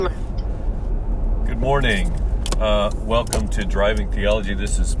morning. Welcome to Driving Theology.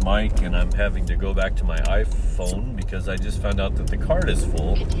 This is Mike, and I'm having to go back to my iPhone because I just found out that the card is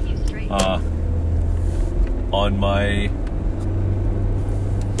full on my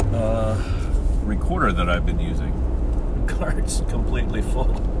recorder that I've been using. The card's completely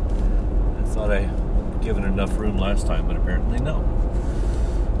full. I thought I had given enough room last time, but apparently no.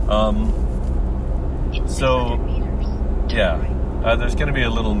 There's going to be a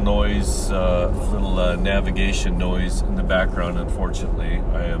little noise, navigation noise in the background. Unfortunately,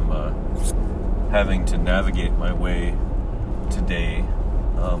 I am having to navigate my way today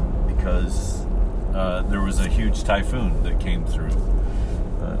because there was a huge typhoon that came through.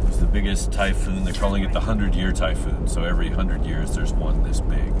 It was the biggest typhoon. They're calling it the 100-year typhoon. So every 100 years there's one this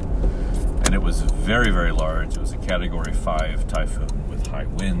big. And it was very, very large. It was a Category 5 typhoon with high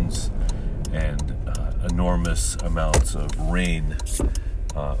winds and enormous amounts of rain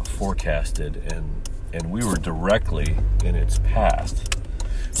forecasted, and we were directly in its path.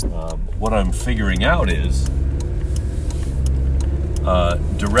 What I'm figuring out is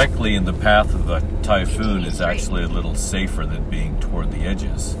directly in the path of a typhoon is actually a little safer than being toward the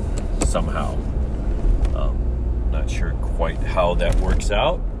edges somehow. Not sure quite how that works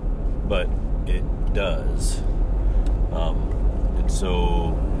out, but it does. And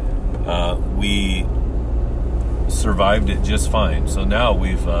so we survived it just fine. So now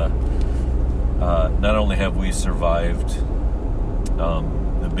we've not only have we survived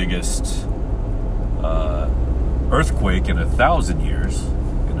the biggest earthquake in 1,000 years,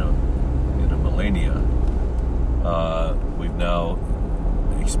 in a millennia, we've now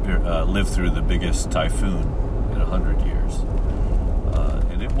lived through the biggest typhoon in 100 years,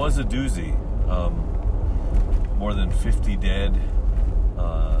 and it was a doozy. More than 50 dead.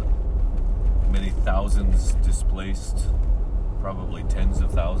 Many thousands displaced, probably tens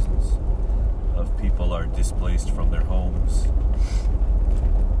of thousands of people are displaced from their homes.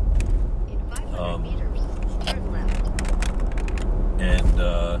 In 500 meters, turn left.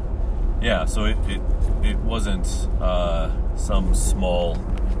 So it wasn't some small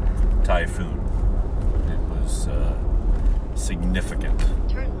typhoon. It was significant.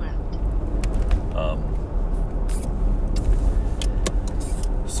 Turn left.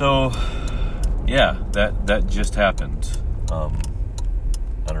 That just happened. I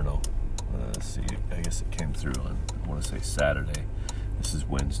don't know. Let's see. I guess it came through on, I want to say Saturday. This is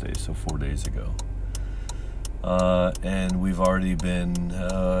Wednesday, so 4 days ago. And we've already been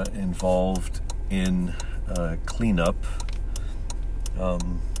involved in cleanup.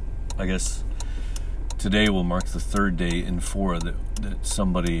 I guess today will mark the third day in 4 that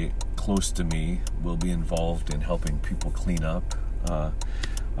somebody close to me will be involved in helping people clean up.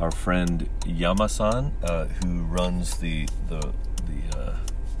 Our friend Yama-san, who runs the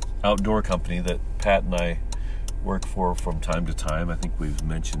outdoor company that Pat and I work for from time to time. I think we've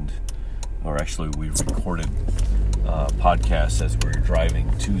mentioned, or actually we've recorded podcasts as we're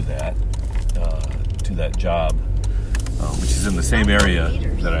driving to that job, which is in the same area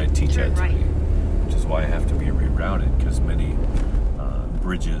that I teach at today, which is why I have to be rerouted, because many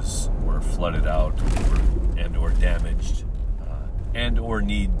bridges were flooded out and or damaged and or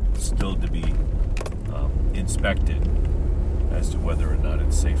need still to be inspected as to whether or not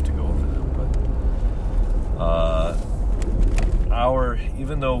it's safe to go over them. But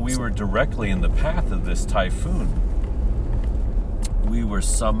even though we were directly in the path of this typhoon, we were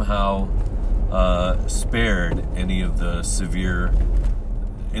somehow spared any of the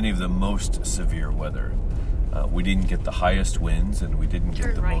most severe weather. We didn't get the highest winds, and we didn't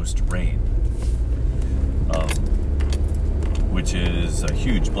get the most rain, which is a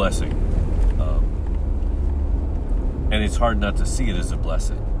huge blessing. And it's hard not to see it as a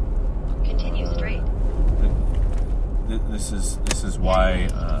blessing. Continue straight. This is why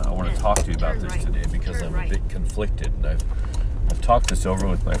I want to talk to you about this today, because I'm a bit conflicted, and I've talked this over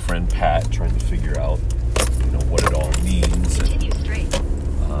with my friend Pat, trying to figure out what it all means. Continue straight.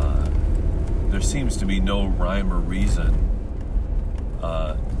 There seems to be no rhyme or reason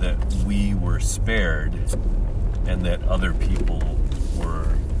that we were spared and that other people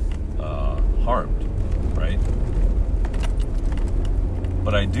were harmed, right?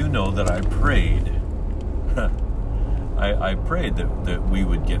 But I do know that I prayed. I prayed that we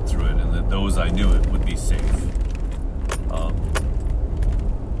would get through it, and that those I knew it would be safe.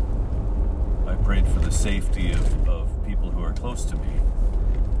 I prayed for the safety of people who are close to me,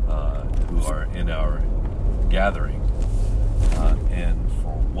 who are in our gathering, and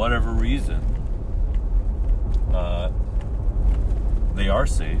for whatever reason, they are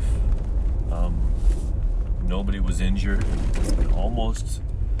safe. Nobody was injured. Almost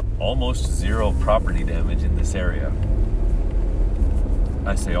almost zero property damage in this area.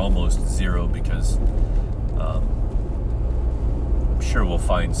 I say almost zero because I'm sure we'll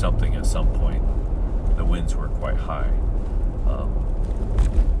find something at some point. The winds were quite high.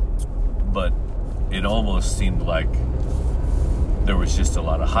 But it almost seemed like there was just a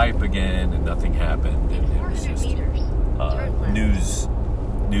lot of hype again and nothing happened. And it was just news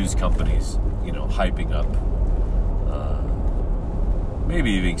companies, hyping up.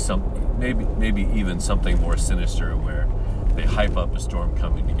 Maybe even something more sinister where they hype up a storm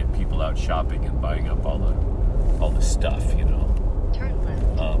coming to get people out shopping and buying up all the stuff, Turn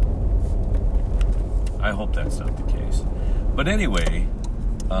left. I hope that's not the case. But anyway,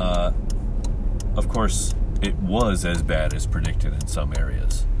 of course, it was as bad as predicted in some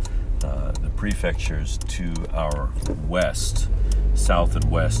areas. The prefectures to our west, south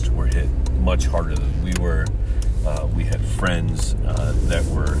and west, were hit much harder than we were. We had friends that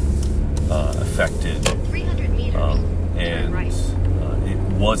were affected. 300 meters. Turn And right. it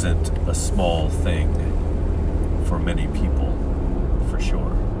wasn't a small thing for many people, for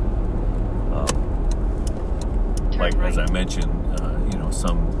sure. Like right. as I mentioned,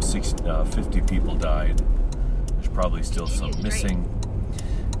 some 50 people died. There's probably still some Continue straight. missing.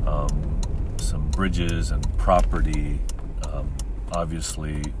 Some bridges and property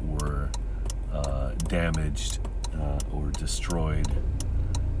obviously were damaged or destroyed.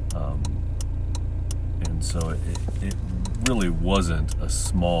 And so it really wasn't a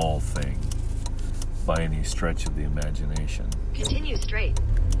small thing by any stretch of the imagination. Continue straight.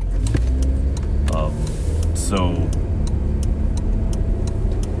 So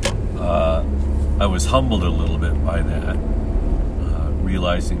I was humbled a little bit by that,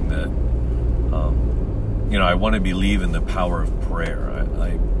 realizing that I want to believe in the power of prayer.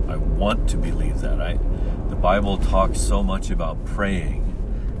 I want to believe that. The Bible talks so much about praying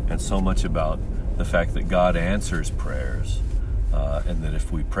and so much about the fact that God answers prayers, and that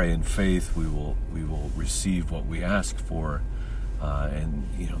if we pray in faith, we will receive what we ask for. And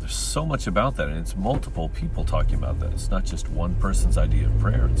there's so much about that, and it's multiple people talking about that. It's not just one person's idea of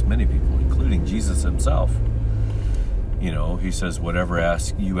prayer. It's many people, including Jesus himself. He says, whatever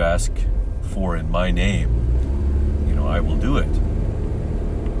you ask for in my name, I will do it.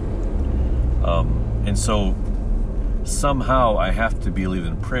 And so somehow I have to believe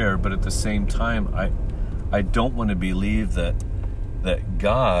in prayer, but at the same time, I don't want to believe that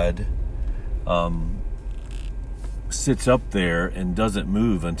God sits up there and doesn't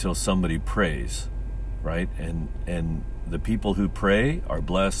move until somebody prays, right? And the people who pray are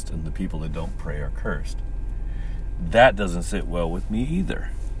blessed, and the people that don't pray are cursed. That doesn't sit well with me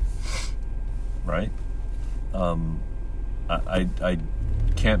either, right? I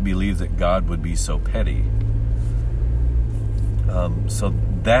can't believe that God would be so petty. So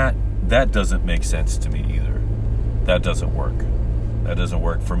that doesn't make sense to me either. That doesn't work. That doesn't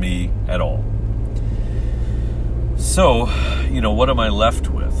work for me at all. So, what am I left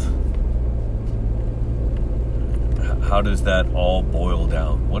with? How does that all boil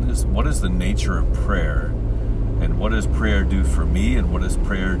down? What is the nature of prayer? And what does prayer do for me? And what does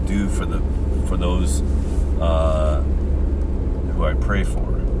prayer do for those who I pray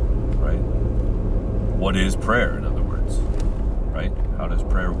for? Right? What is prayer, in other words? Right? How does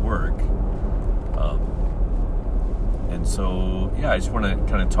prayer work? And so, I just want to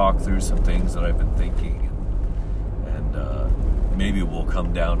kind of talk through some things that I've been thinking, and maybe we'll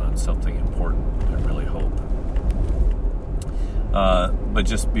come down on something important. I really hope. But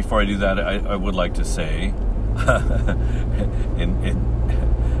just before I do that, I would like to say,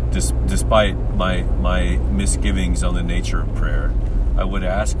 despite my misgivings on the nature of prayer, I would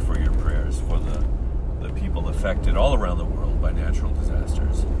ask for your prayers for the people affected all around the world by natural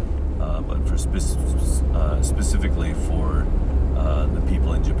disasters, but for specifically for the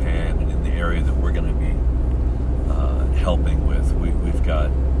people in Japan and in the area that we're going to be helping with. We've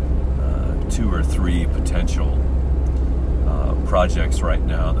got 2 or 3 potential projects right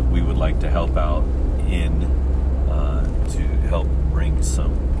now that we would like to help out in to help bring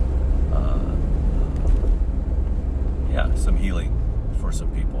some healing for some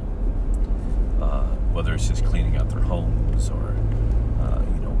people, whether it's just cleaning out their homes or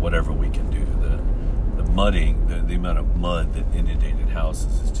whatever we can do. The mudding, the amount of mud that inundated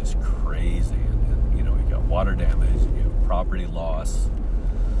houses is just crazy, and you got water damage, you have property loss.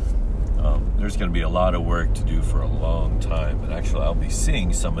 There's going to be a lot of work to do for a long time, and actually I'll be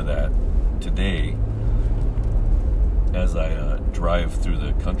seeing some of that today as I drive through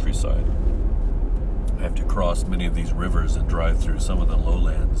the countryside. I have to cross many of these rivers and drive through some of the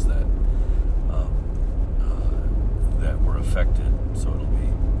lowlands that were affected. So it'll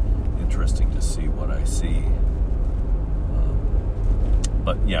be see what I see.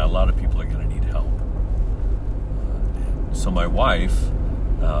 But yeah, a lot of people are going to need help. So my wife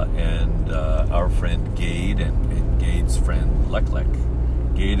and our friend Gade and Gade's friend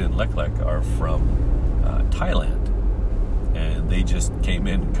Leklek. Gade and Leklek are from Thailand, and they just came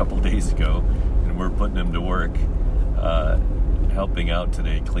in a couple days ago, and we're putting them to work, helping out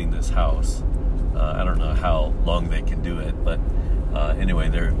today, clean this house. I don't know how long they can do it, but anyway,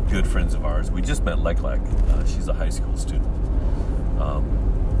 they're good friends of ours. We just met Leklek. She's a high school student.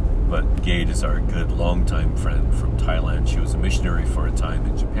 But Gade is our good longtime friend from Thailand. She was a missionary for a time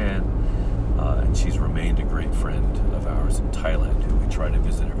in Japan, and she's remained a great friend of ours in Thailand, who we try to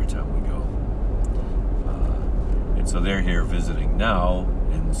visit every time we go. And so they're here visiting now,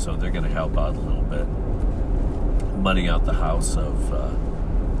 and so they're going to help out a little bit, mudding out the house of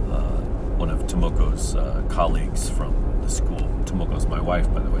one of Tomoko's colleagues from the school. Tomoko's my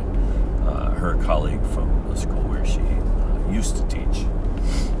wife, by the way. Her colleague from the school where she used to teach.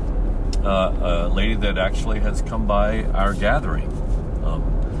 A lady that actually has come by our gathering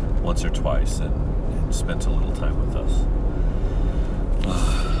once or twice and spent a little time with us.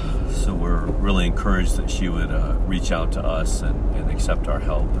 So we're really encouraged that she would reach out to us and accept our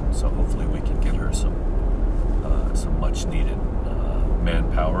help, and so hopefully we can get her some much needed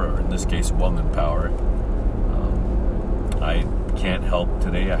manpower, or in this case woman power. I can't help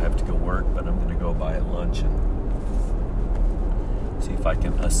today. I have to go work, but I'm going to go by at lunch and see if I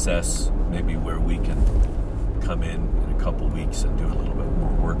can assess maybe where we can come in a couple weeks and do a little bit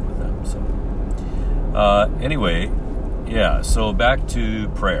more work with them. So anyway, yeah, so back to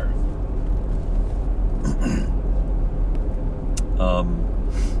prayer.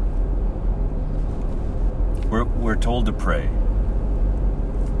 We're told to pray.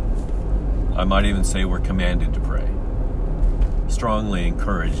 I might even say we're commanded to pray. Strongly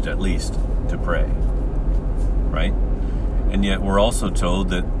encouraged, at least, to pray. Right? And yet we're also told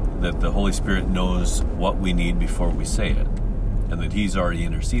that the Holy Spirit knows what we need before we say it, and that He's already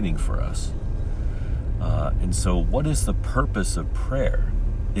interceding for us. And so what is the purpose of prayer?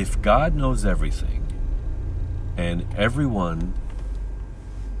 If God knows everything, and everyone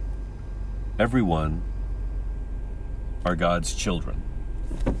are God's children.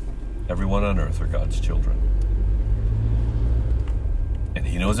 Everyone on earth are God's children. And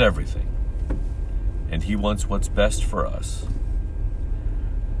He knows everything. And He wants what's best for us.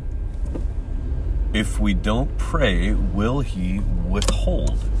 If we don't pray, will He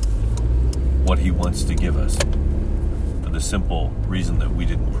withhold what He wants to give us? For the simple reason that we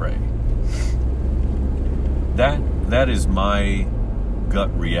didn't pray. That is my gut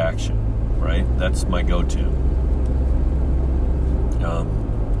reaction, right? That's my go-to.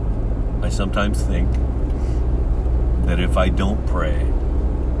 I sometimes think that if I don't pray,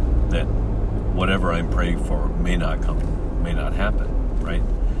 that whatever I'm praying for may not happen, right?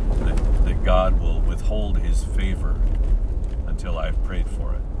 That God will withhold His favor until I've prayed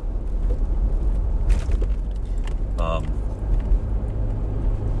for it.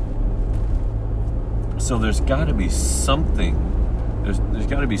 So there's got to be something. There's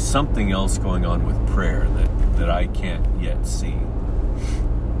got to be something else going on with prayer that I can't yet see.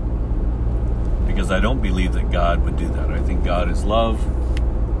 Because I don't believe that God would do that. I think God is love,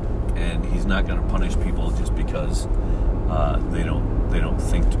 and He's not going to punish people just because they don't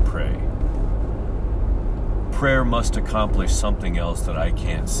think to pray. Prayer must accomplish something else that I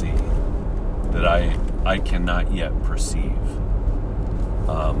can't see, that I cannot yet perceive.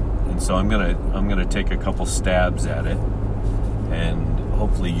 And so I'm gonna take a couple stabs at it, and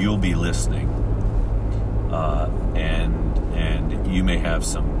hopefully you'll be listening, and you may have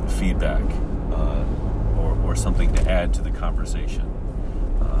some feedback or something to add to the conversation,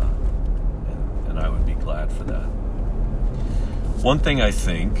 and I would be glad for that. One thing I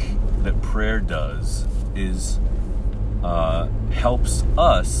think that prayer does is helps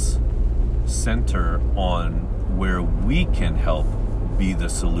us center on where we can help be the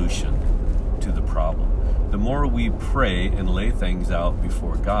solution to the problem. The more we pray and lay things out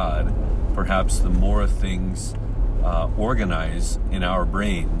before God, perhaps the more things organize in our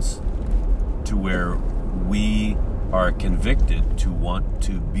brains to where we are convicted to want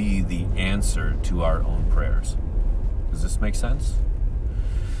to be the answer to our own prayers. Does this make sense?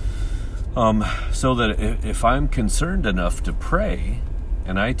 So that if I'm concerned enough to pray,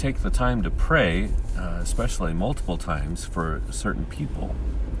 and I take the time to pray, especially multiple times for certain people,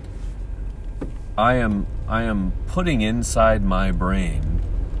 I am putting inside my brain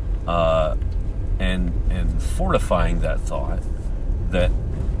and fortifying that thought that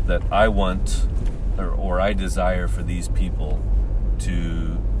I want or I desire for these people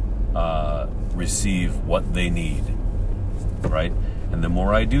to receive what they need, right? And the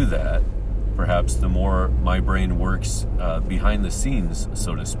more I do that, perhaps the more my brain works behind the scenes,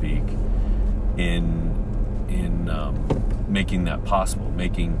 so to speak, in making that possible,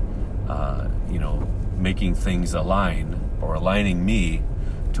 making things align, or aligning me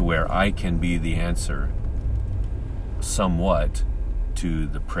to where I can be the answer somewhat to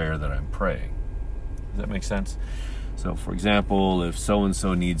the prayer that I'm praying. Does that make sense? So, for example, if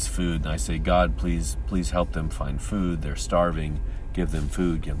so-and-so needs food, and I say, God, please help them find food. They're starving. Give them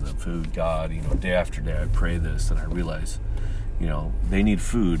food. God, day after day I pray this, and I realize, they need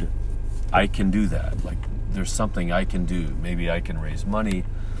food. I can do that. Like, there's something I can do. Maybe I can raise money.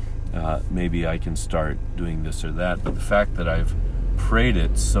 Maybe I can start doing this or that. But the fact that I've prayed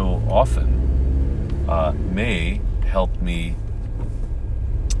it so often may help me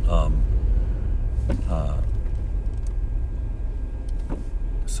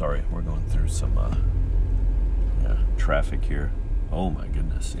sorry, we're going through some traffic here. Oh my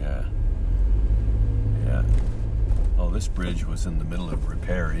goodness, yeah. Oh, this bridge was in the middle of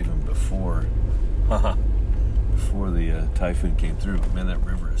repair even before the typhoon came through. Man, that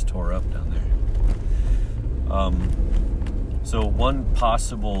river is tore up down there. So one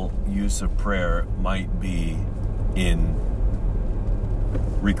possible use of prayer might be in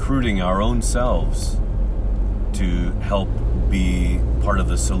recruiting our own selves to help be part of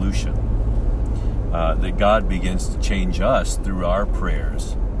the solution. That God begins to change us through our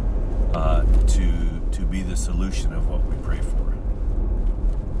prayers to be the solution of what we pray for.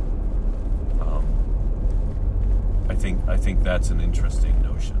 I think that's an interesting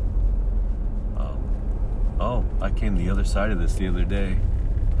notion. I came the other side of this the other day.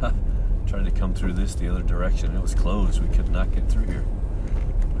 Tried to come through this the other direction. It was closed. We could not get through here.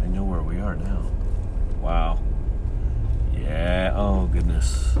 I know where we are now. Wow. Yeah, oh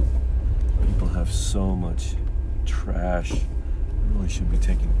goodness. People have so much trash. I really should be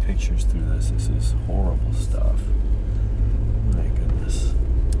taking pictures through this. This is horrible stuff. My goodness.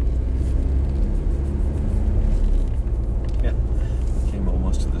 Yeah, came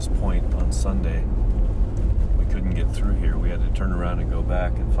almost to this point on Sunday. We couldn't get through here. We had to turn around and go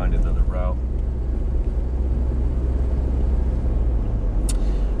back and find another route.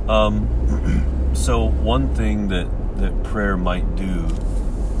 So one thing that prayer might do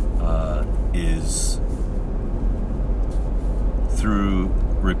is through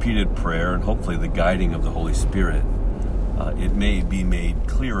repeated prayer and hopefully the guiding of the Holy Spirit, it may be made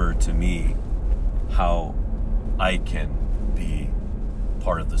clearer to me how I can be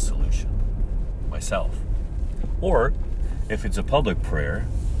part of the solution myself. Or if it's a public prayer,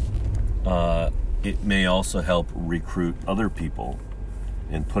 it may also help recruit other people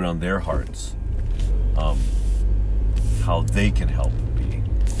and put on their hearts how they can help be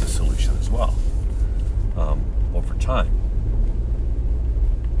the solution as well over time.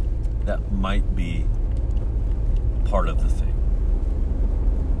 That might be part of the thing.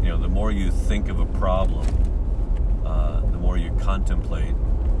 The more you think of a problem, the more you contemplate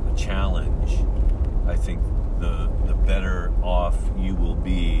a challenge, I think the better off you will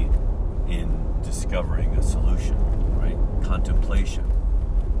be in discovering a solution, right? Contemplation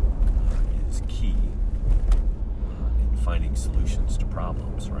is key in finding solutions to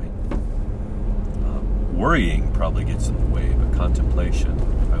problems, right? Worrying probably gets in the way, but contemplation,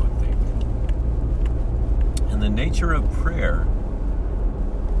 I would think. And the nature of prayer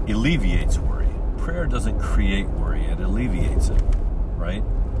alleviates worry. Prayer doesn't create worry, it alleviates it, right?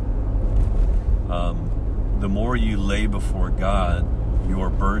 The more you lay before God your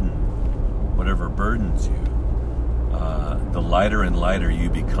burden, whatever burdens you, the lighter and lighter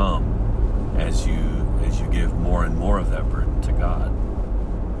you become as you give more and more of that burden to God.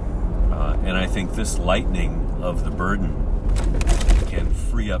 And I think this lightening of the burden can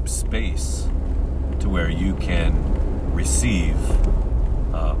free up space to where you can receive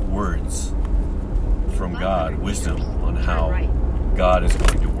words from God, wisdom on how God is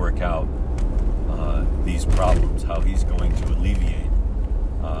going to work out these problems, how He's going to alleviate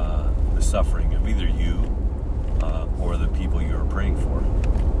the suffering of either you or the people you are praying for.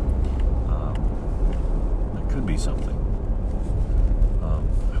 That could be something.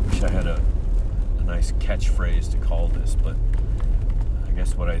 I wish I had a nice catchphrase to call this, but I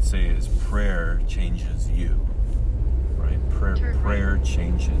guess what I'd say is prayer changes you, right? Prayer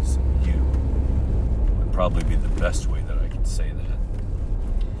changes you would probably be the best way that I can say that.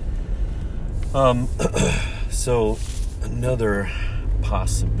 So another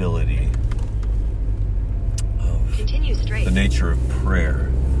possibility of Continue straight. the nature of prayer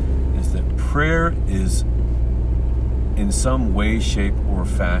is that prayer is in some way, shape, or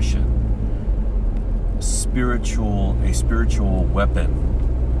fashion a spiritual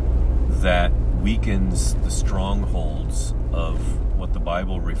weapon that weakens the strongholds of what the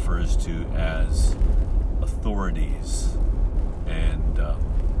Bible refers to as authorities and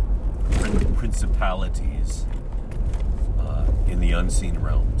principalities in the unseen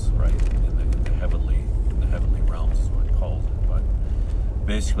realms, right? In the heavenly realms is what it calls it. But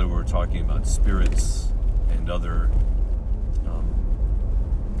basically, we're talking about spirits and other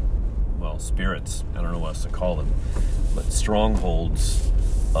spirits. I don't know what else to call them, but strongholds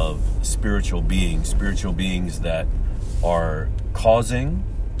of spiritual beings that are causing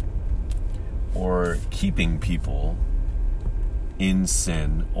or keeping people in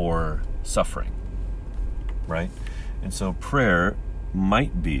sin or suffering, right? And so prayer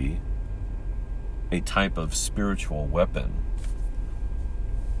might be a type of spiritual weapon.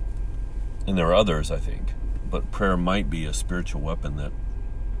 And there are others, I think, but prayer might be a spiritual weapon that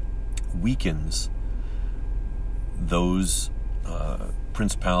weakens those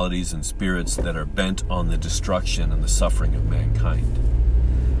principalities and spirits that are bent on the destruction and the suffering of mankind.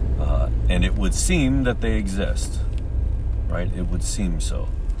 And it would seem that they exist, right? It would seem so.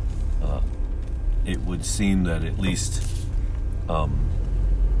 It would seem that at least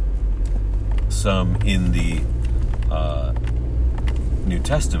some in the New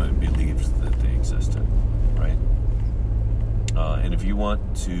Testament believed that they existed, right? And if you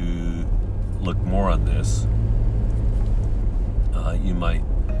want to look more on this, you might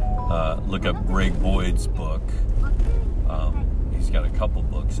look up Greg Boyd's book. He's got a couple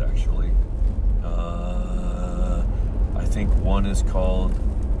books, actually. I think one is called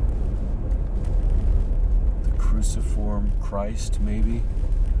The Cruciform Christ, maybe.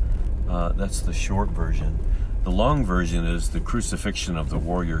 That's the short version. The long version is The Crucifixion of the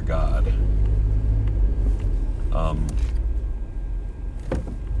Warrior God.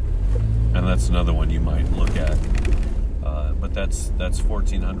 And that's another one you might look at. But that's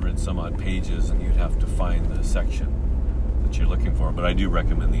 1,400 some odd pages, and you'd have to find the section that you're looking for. But I do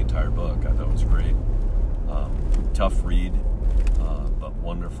recommend the entire book. I thought it was great. Tough read, but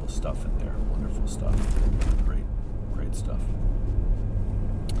wonderful stuff in there. Wonderful stuff. Great stuff.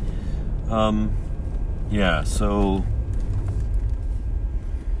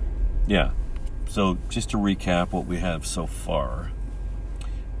 So just to recap what we have so far,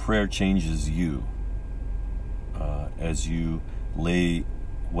 prayer changes you as you lay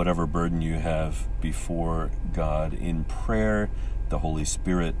whatever burden you have before God in prayer. The Holy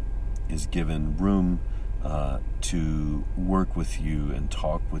Spirit is given room to work with you and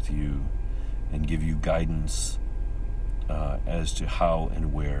talk with you and give you guidance as to how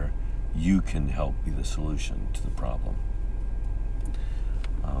and where you can help be the solution to the problem.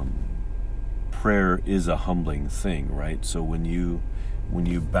 Prayer is a humbling thing, right? So when you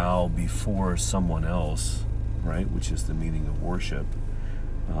bow before someone else, right, which is the meaning of worship,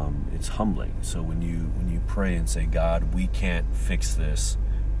 it's humbling. So when you pray and say, God, we can't fix this,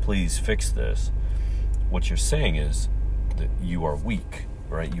 please fix this, what you're saying is that you are weak,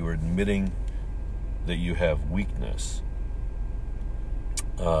 right? You are admitting that you have weakness.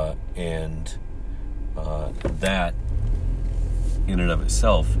 And that in and of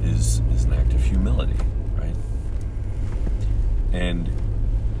itself is an act of humility, right? And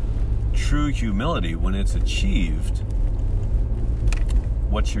true humility, when it's achieved,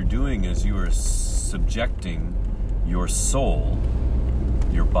 what you're doing is you are subjecting your soul,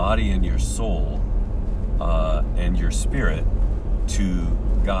 your body and your soul, and your spirit to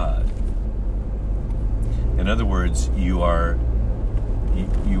God. In other words, you are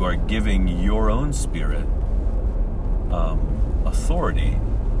giving your own spirit authority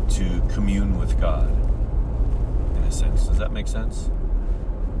to commune with God, in a sense. Does that make sense?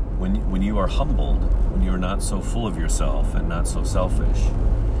 When you are humbled, when you are not so full of yourself and not so selfish,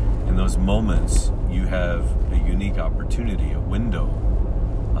 in those moments you have a unique opportunity, a window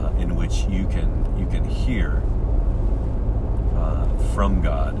in which you can hear from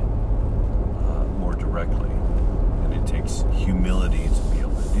God more directly. And it takes humility to be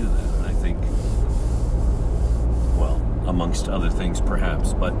able to do that. And I think, well, amongst other things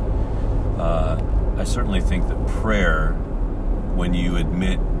perhaps, but I certainly think that prayer, when you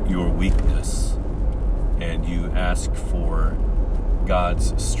admit your weakness and you ask for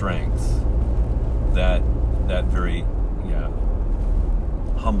God's strength, that very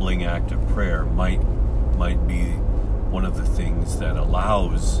humbling act of prayer might be one of the things that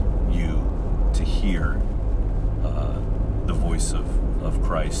allows you to hear the voice of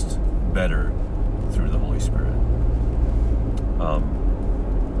Christ better through the Holy Spirit.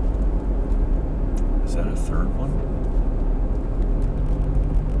 Is that a third one?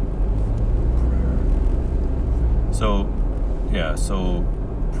 Prayer. So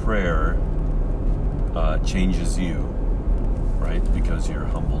prayer changes you, right? Because you're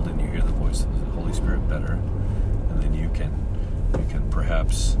humbled and you hear the voice of the Holy Spirit better, and then you can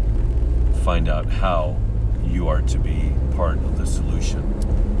perhaps find out how you are to be part of the solution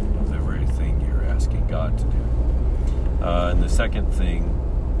of the very thing you're asking God to do. And the second thing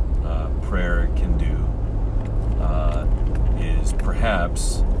prayer can do is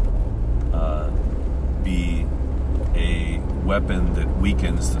perhaps be a weapon that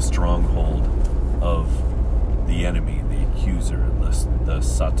weakens the stronghold of the enemy, the accuser, the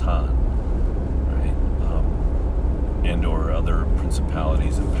Satan, right? And or other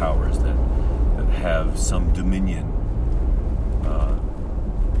principalities and powers that have some dominion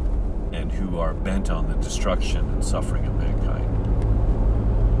and who are bent on the destruction and suffering of mankind.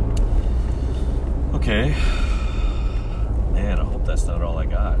 Okay. Man, I hope that's not all I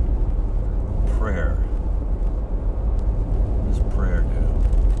got. Prayer. What does prayer do?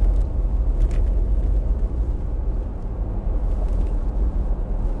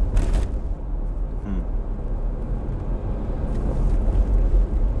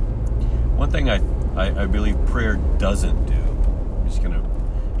 One thing I believe prayer doesn't do, I'm just going to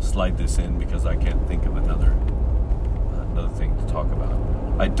slide this in because I can't think of another thing to talk about.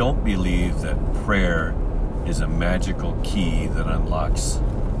 I don't believe that prayer is a magical key that unlocks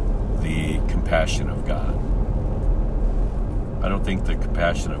the compassion of God. I don't think the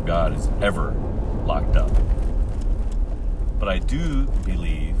compassion of God is ever locked up. But I do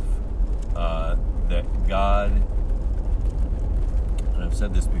believe that God, and I've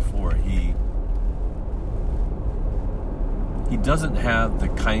said this before, He doesn't have the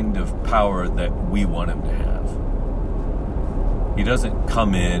kind of power that we want Him to have. He doesn't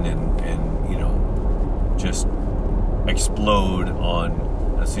come in and just explode on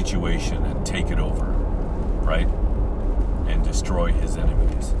a situation and take it over, right? And destroy His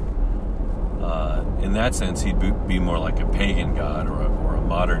enemies. In that sense, He'd be more like a pagan god or a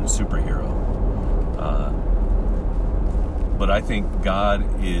modern superhero. But I think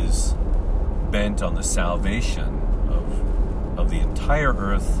God is bent on the salvation of the entire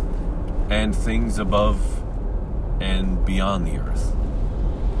earth and things above and beyond the earth.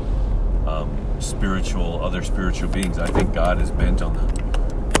 Other spiritual beings. I think God is bent on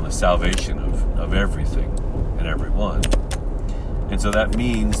the salvation of everything and everyone. And so that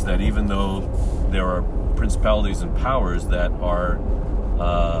means that even though there are principalities and powers that are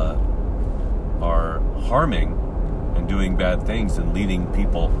harming and doing bad things and leading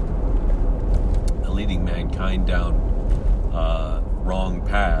mankind down wrong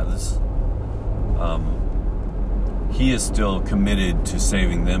paths, He is still committed to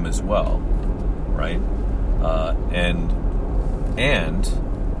saving them as well, right? And at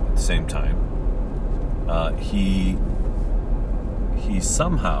the same time, He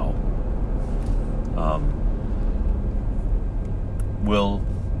somehow will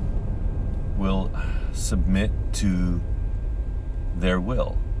submit to their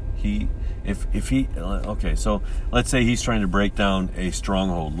will. So let's say He's trying to break down a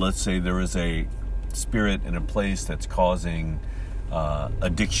stronghold. Let's say there is a spirit in a place that's causing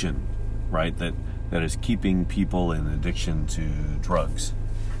addiction, right? That is keeping people in addiction to drugs.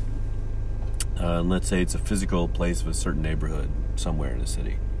 Let's say it's a physical place of a certain neighborhood somewhere in a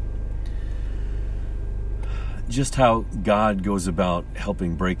city. Just how God goes about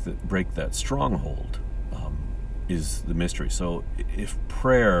helping break that stronghold is the mystery. So if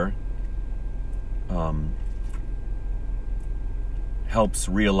prayer helps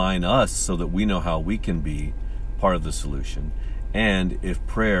realign us so that we know how we can be part of the solution, and if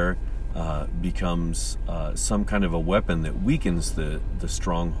prayer becomes some kind of a weapon that weakens the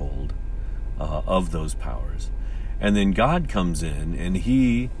stronghold of those powers, and then God comes in and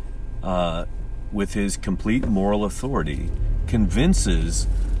He with His complete moral authority convinces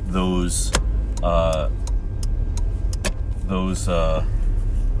those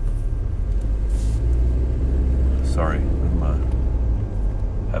sorry, I'm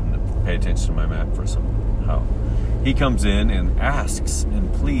having to pay attention to my map for somehow. He comes in and asks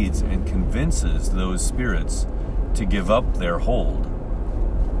and pleads and convinces those spirits to give up their hold,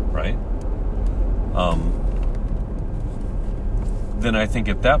 right? Then I think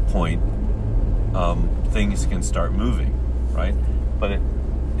at that point things can start moving, right? But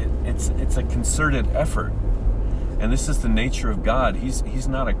it's a concerted effort, and this is the nature of God. He's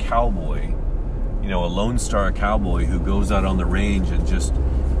not a cowboy, a Lone Star cowboy who goes out on the range and just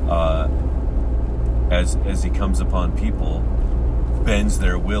as He comes upon people, bends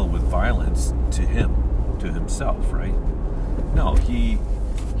their will with violence to Himself, right? No, He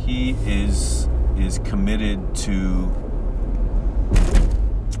is is committed to,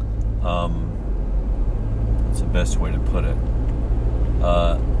 what's the best way to put it?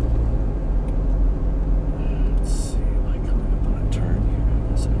 Let's see, am I coming up on a turn here?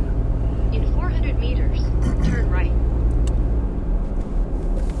 Yes, I am. In 400 meters, turn right.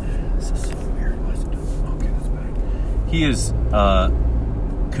 This is so weird. Why is it doing? Okay, that's better. He is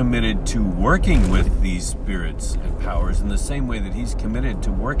committed to working with these spirits and powers in the same way that he's committed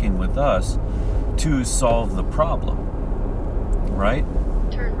to working with us to solve the problem. Right?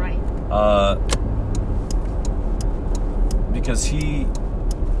 Turn right. Because he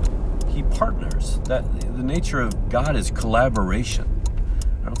partners. That the nature of God is collaboration.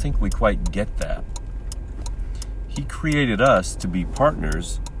 I don't think we quite get that. He created us to be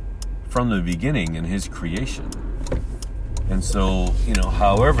partners from the beginning in his creation. And so,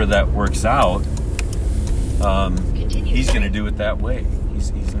 however that works out, he's going to do it that way.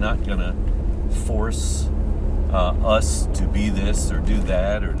 He's not going to force us to be this or do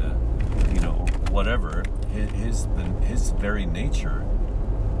that or to, whatever. His very nature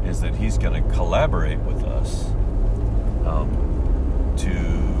is that he's going to collaborate with us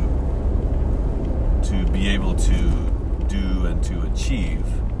to be able to do and to achieve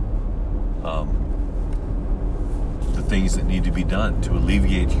the things that need to be done to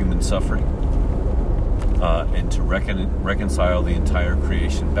alleviate human suffering and to reconcile the entire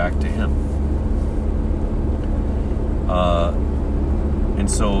creation back to him. And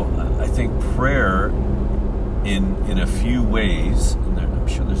so I think prayer in a few ways, and I'm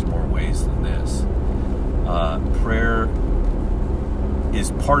sure there's more ways than this, prayer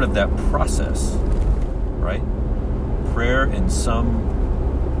is part of that process, right? Prayer in some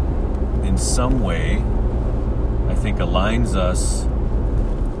way, I think, aligns us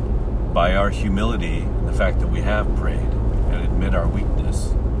by our humility and the fact that we have prayed and admit our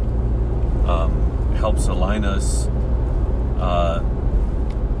weakness. Helps align us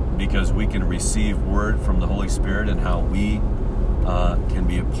because we can receive word from the Holy Spirit and how we can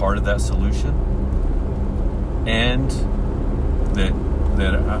be a part of that solution, and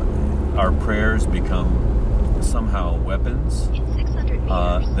that our prayers become somehow weapons In 600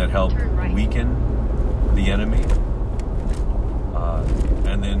 meters, that help turn right. weaken the enemy.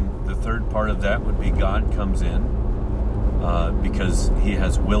 And then the third part of that would be God comes in because he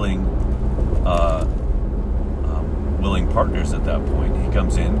has willing partners at that point. He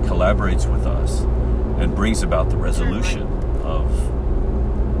comes in, collaborates with us, and brings about the resolution of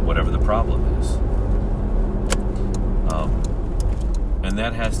whatever the problem is. And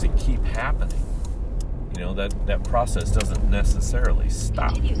that has to keep happening. That process doesn't necessarily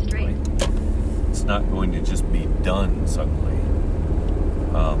stop. Continue straight. Right? It's not going to just be done suddenly.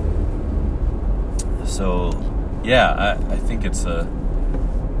 I think it's an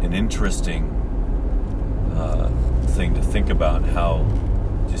interesting thing to think about how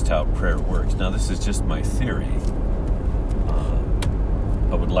prayer works. Now, this is just my theory.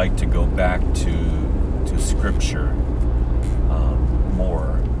 I would like to go back to Scripture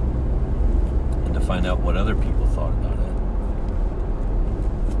more and to find out what other people thought about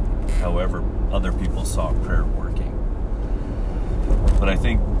it. However, other people saw prayer working. But I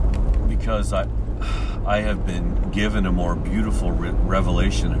think because I have been given a more beautiful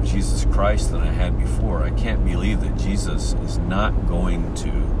revelation of Jesus Christ than I had before, I can't believe that Jesus is not going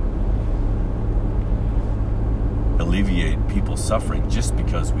to alleviate people's suffering just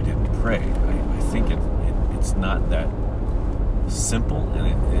because we didn't pray. I think it's not that simple,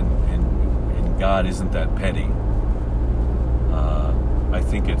 and God isn't that petty. I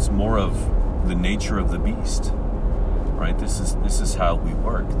think it's more of the nature of the beast, right? This is how we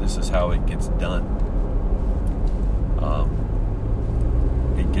work. This is how it gets done.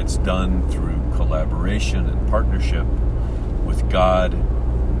 It gets done through collaboration and partnership with God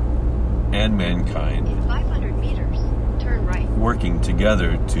and mankind. In 500 meters, turn right. Working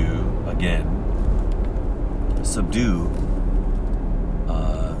together to, again, subdue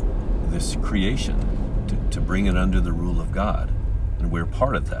this creation, to bring it under the rule of God. And we're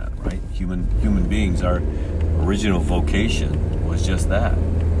part of that, right? Human beings, our original vocation was just that,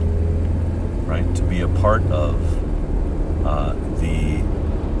 right? To be a part of the...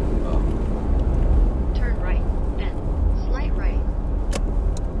 Turn right, then slight right.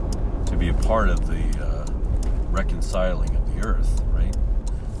 to be a part of the reconciling of the earth, right?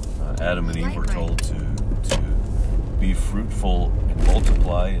 Adam and Eve were told to be fruitful and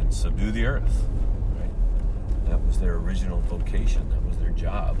multiply and subdue the earth, right? That was their original vocation. That was their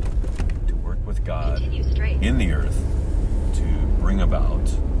job, to work with God Continue straight. in the earth to bring about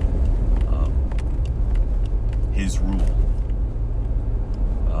His rule.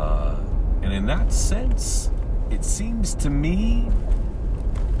 And in that sense, it seems to me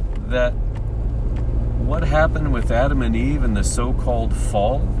that what happened with Adam and Eve and the so-called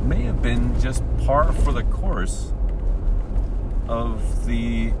fall may have been just par for the course of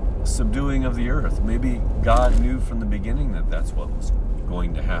the subduing of the earth. Maybe God knew from the beginning that that's what was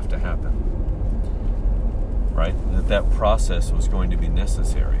going to happen, right? That process was going to be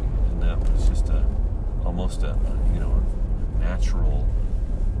necessary, and that was just almost a natural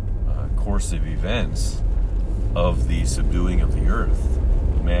course of events of the subduing of the earth.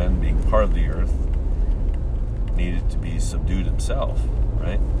 Man, being part of the earth, needed to be subdued himself,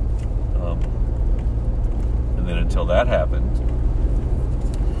 right? And then until that happened,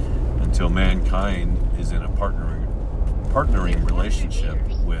 until mankind is in a partnering relationship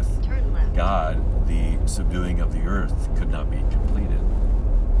with God, the subduing of the earth could not be completed.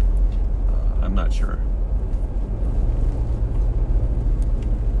 I'm not sure.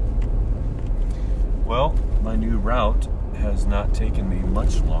 Well, my new route has not taken me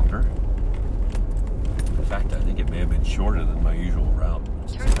much longer. In fact, I think it may have been shorter than my usual route,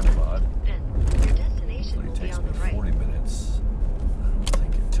 which is kind of odd. Your destination will It be takes on me the right. 40 minutes. I don't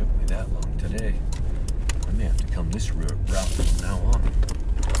think it took me that long today. I may have to come this route from now on.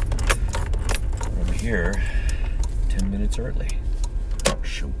 From here, 10 minutes early.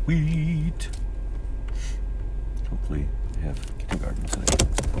 Sweet. Hopefully they have kindergarten today.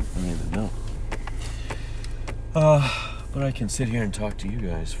 I don't even know. But I can sit here and talk to you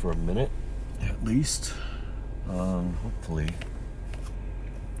guys for a minute, at least. Hopefully,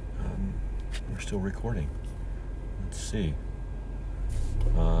 we're still recording. Let's see.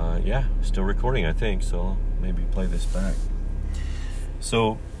 Yeah, still recording, I think, so I'll maybe play this back.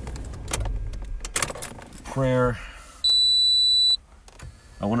 So, prayer,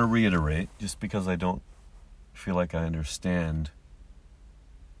 I want to reiterate, just because I don't feel like I understand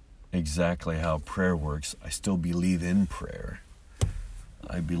exactly how prayer works, I still believe in prayer.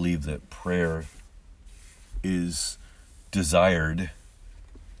 I believe that prayer is desired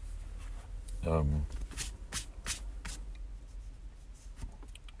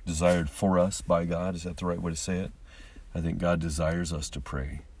for us by God. Is that the right way to say it? I think God desires us to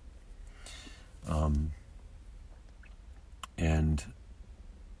pray.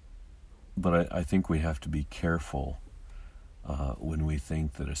 But I think we have to be careful when we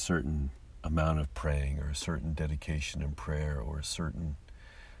think that a certain amount of praying or a certain dedication in prayer or a certain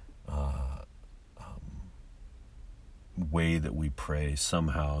way that we pray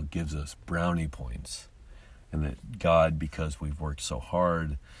somehow gives us brownie points, and that God, because we've worked so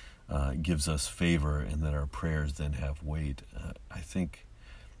hard, gives us favor, and that our prayers then have weight. I think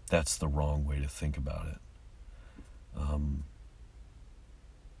that's the wrong way to think about it.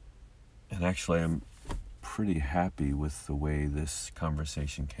 And actually, I'm pretty happy with the way this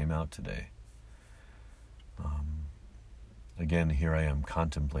conversation came out today. Again, here I am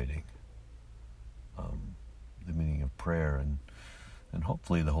contemplating the meaning of prayer, and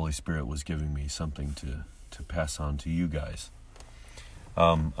hopefully the Holy Spirit was giving me something to pass on to you guys.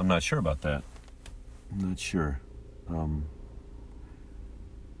 I'm not sure about that. I'm not sure.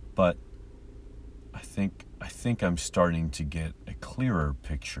 But I think I'm starting to get a clearer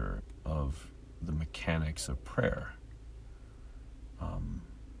picture of the mechanics of prayer. And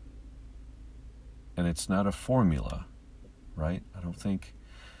it's not a formula, right? I don't think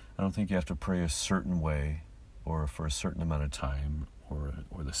you have to pray a certain way or for a certain amount of time or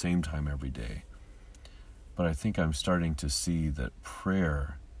the same time every day. But I think I'm starting to see that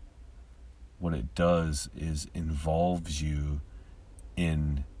prayer, what it does is involves you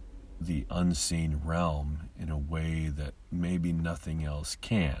in the unseen realm in a way that maybe nothing else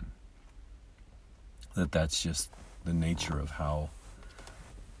can. That's just the nature of how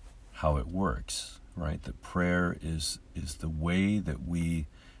it works, right? That prayer is the way that we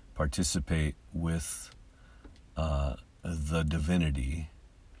participate with the divinity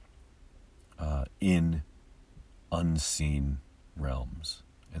in unseen realms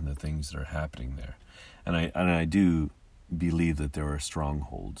and the things that are happening there. And I do believe that there are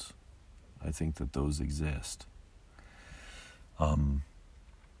strongholds. I think that those exist.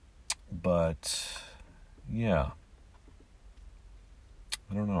 But yeah,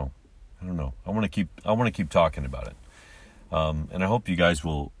 I don't know. I want to keep talking about it. And I hope you guys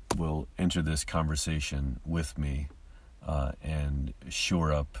will enter this conversation with me and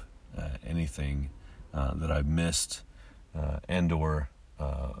shore up anything that I've missed and or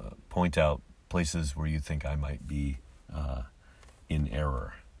point out places where you think I might be in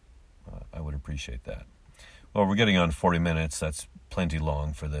error. I would appreciate that. Well, we're getting on 40 minutes. That's plenty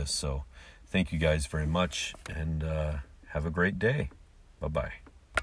long for this. So thank you guys very much, and have a great day. Bye-bye.